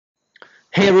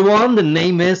Hey everyone, the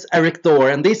name is Erik Thor,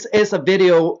 and this is a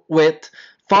video with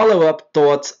follow-up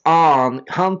thoughts on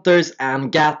hunters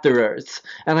and gatherers.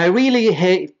 And I really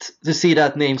hate to see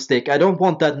that name stick. I don't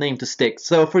want that name to stick,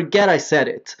 so forget I said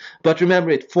it, but remember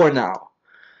it for now.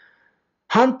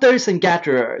 Hunters and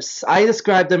gatherers. I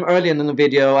described them earlier in the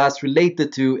video as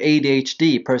related to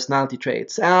ADHD personality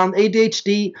traits, and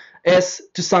ADHD is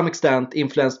to some extent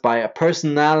influenced by a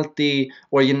personality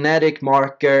or genetic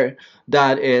marker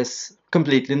that is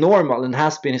completely normal and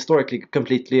has been historically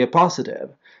completely positive,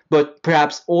 but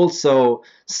perhaps also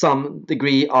some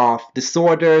degree of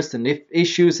disorders and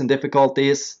issues and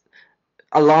difficulties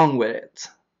along with it.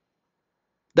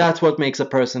 That's what makes a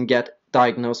person get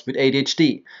diagnosed with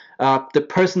ADHD. The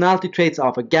personality traits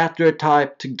of a gatherer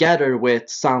type together with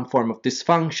some form of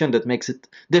dysfunction that makes it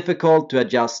difficult to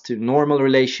adjust to normal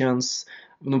relations,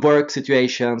 work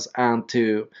situations, and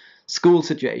to school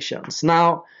situations.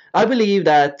 Now, I believe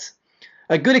that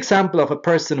a good example of a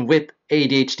person with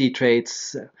ADHD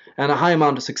traits and a high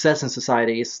amount of success in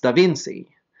society is Da Vinci.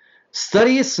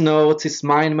 Study his notes, his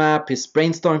mind map, his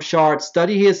brainstorm chart,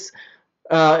 study his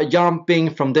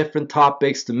jumping from different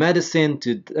topics to medicine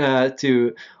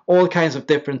to all kinds of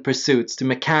different pursuits, to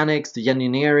mechanics, to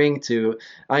engineering, to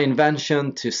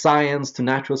invention, to science, to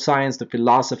natural science, to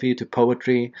philosophy, to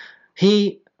poetry.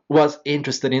 He was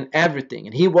interested in everything,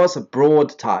 and he was a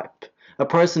broad type, a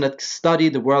person that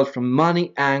studied the world from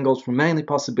many angles, from many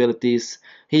possibilities.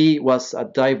 He was a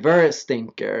diverse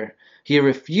thinker. He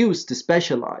refused to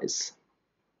specialize.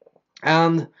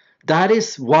 And that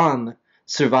is one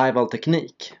survival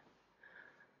technique.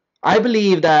 I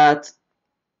believe that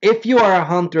if you are a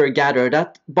hunter or gatherer,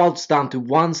 that boils down to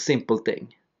one simple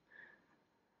thing,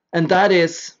 and that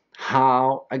is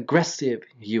how aggressive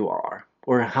you are,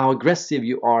 or how aggressive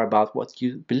you are about what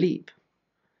you believe.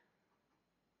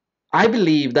 I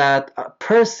believe that a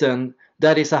person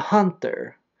that is a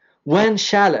hunter, when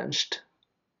challenged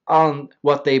on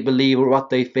what they believe or what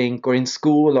they think, or in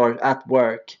school or at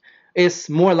work, is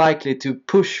more likely to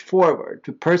push forward,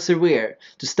 to persevere,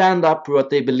 to stand up for what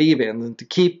they believe in, and to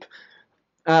keep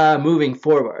moving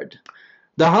forward.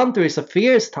 The hunter is a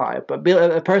fierce type,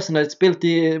 a person that's built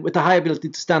with a high ability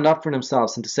to stand up for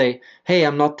themselves and to say, hey,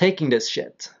 I'm not taking this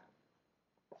shit.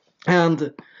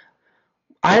 And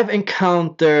I've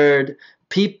encountered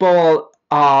people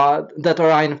that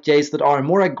are INFJs that are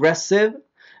more aggressive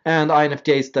and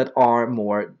INFJs that are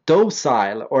more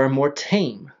docile or more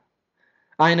tame.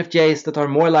 INFJs that are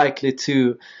more likely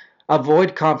to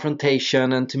avoid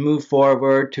confrontation and to move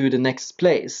forward to the next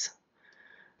place.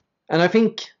 And I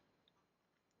think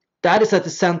that is at the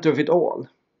center of it all.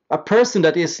 A person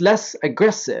that is less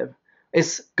aggressive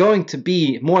is going to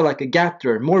be more like a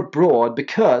gatherer, more broad,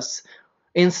 because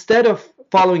instead of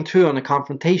following through on a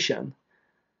confrontation,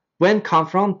 when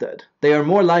confronted, they are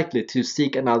more likely to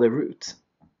seek another route.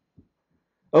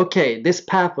 Okay, this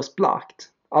path was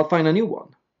blocked. I'll find a new one.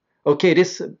 Okay,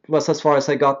 this was as far as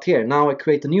I got here. Now I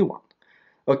create a new one.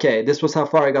 Okay, this was how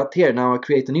far I got here. Now I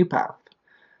create a new path.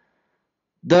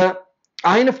 The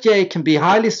INFJ can be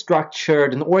highly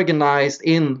structured and organized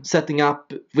in setting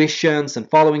up visions and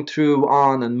following through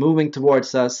on and moving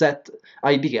towards a set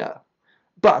idea.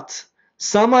 But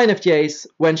some INFJs,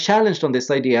 when challenged on this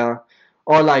idea,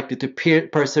 are likely to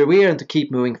persevere and to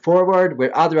keep moving forward,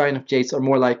 where other INFJs are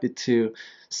more likely to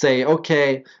say,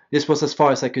 okay, this was as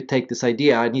far as I could take this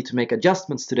idea. I need to make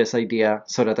adjustments to this idea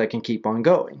so that I can keep on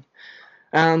going.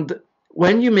 And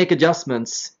when you make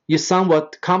adjustments, you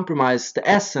somewhat compromise the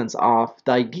essence of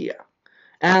the idea.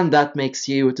 And that makes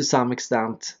you, to some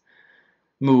extent,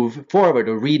 move forward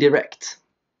or redirect.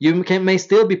 You may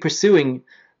still be pursuing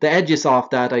the edges of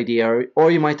that idea, or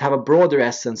you might have a broader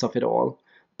essence of it all,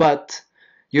 but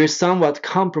you're somewhat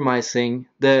compromising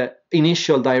the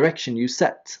initial direction you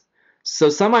set. So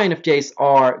some INFJs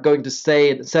are going to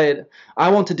say,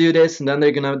 I want to do this, and then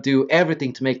they're going to do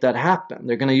everything to make that happen.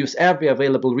 They're going to use every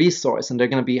available resource, and they're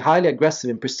going to be highly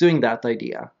aggressive in pursuing that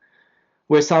idea.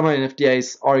 Where some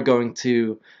INFJs are going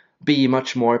to be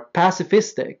much more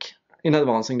pacifistic in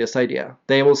advancing this idea.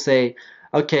 They will say,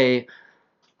 okay,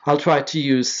 I'll try to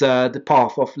use the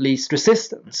path of least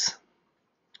resistance.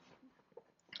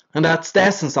 And that's the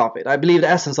essence of it. I believe the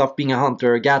essence of being a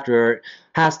hunter or gatherer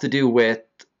has to do with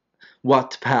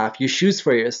what path you choose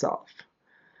for yourself.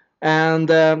 And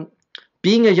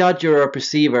being a judger or a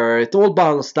perceiver, it all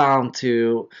boils down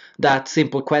to that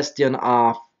simple question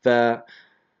of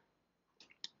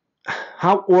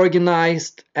how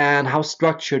organized and how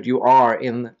structured you are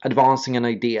in advancing an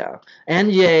idea.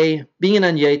 NJ, being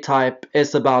an NJ type,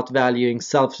 is about valuing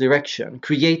self-direction,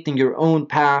 creating your own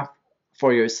path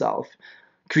for yourself,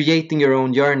 creating your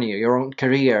own journey, your own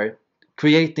career,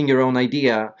 creating your own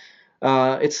idea.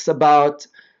 It's about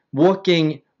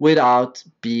walking without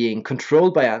being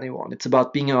controlled by anyone. It's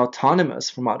about being autonomous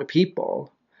from other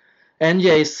people. NJ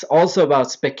is also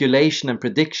about speculation and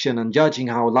prediction and judging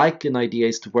how likely an idea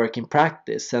is to work in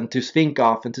practice and to think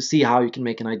of and to see how you can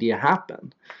make an idea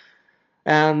happen.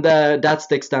 And that's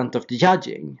the extent of the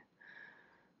judging.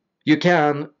 You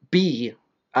can be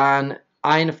an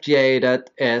INFJ that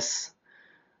is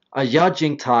a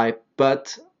judging type,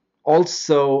 but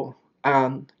also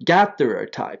a gatherer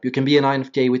type. You can be an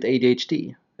INFJ with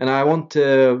ADHD. And I want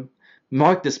to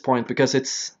mark this point because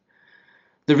it's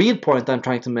the real point I'm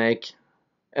trying to make.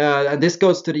 And this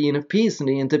goes to the ENFPs and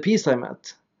the ENTPs I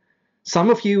met. Some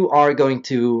of you are going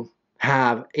to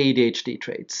have ADHD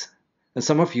traits, and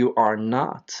some of you are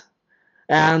not.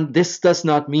 And this does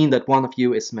not mean that one of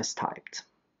you is mistyped.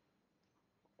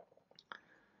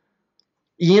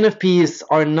 ENFPs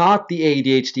are not the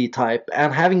ADHD type,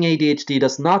 and having ADHD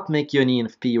does not make you an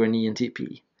ENFP or an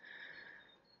ENTP.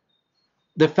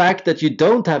 The fact that you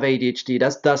don't have ADHD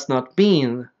does not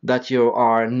mean that you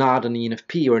are not an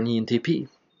ENFP or an ENTP.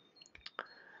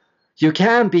 You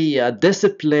can be a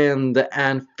disciplined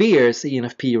and fierce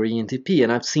ENFP or ENTP,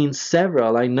 and I've seen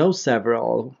several, I know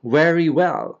several very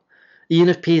well.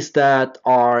 ENFPs that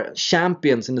are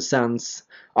champions in the sense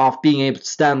of being able to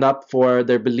stand up for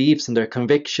their beliefs and their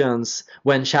convictions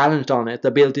when challenged on it,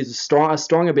 a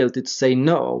strong ability to say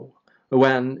no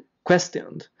when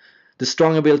questioned, the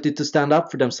strong ability to stand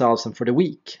up for themselves and for the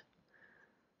weak.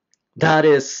 That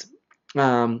is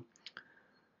a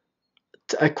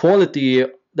quality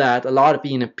that a lot of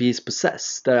ENFPs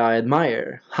possess that I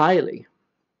admire highly.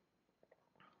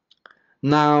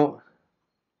 Now,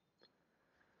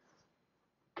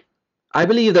 I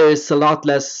believe there is a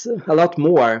lot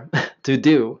more to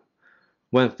do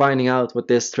when finding out what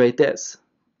this trait is.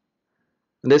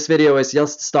 And this video is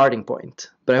just a starting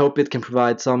point, but I hope it can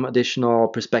provide some additional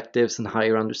perspectives and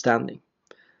higher understanding.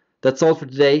 That's all for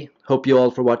today. Thank you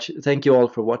all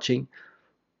for watching.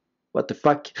 What the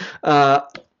fuck?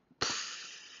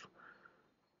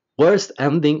 Worst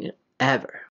ending ever.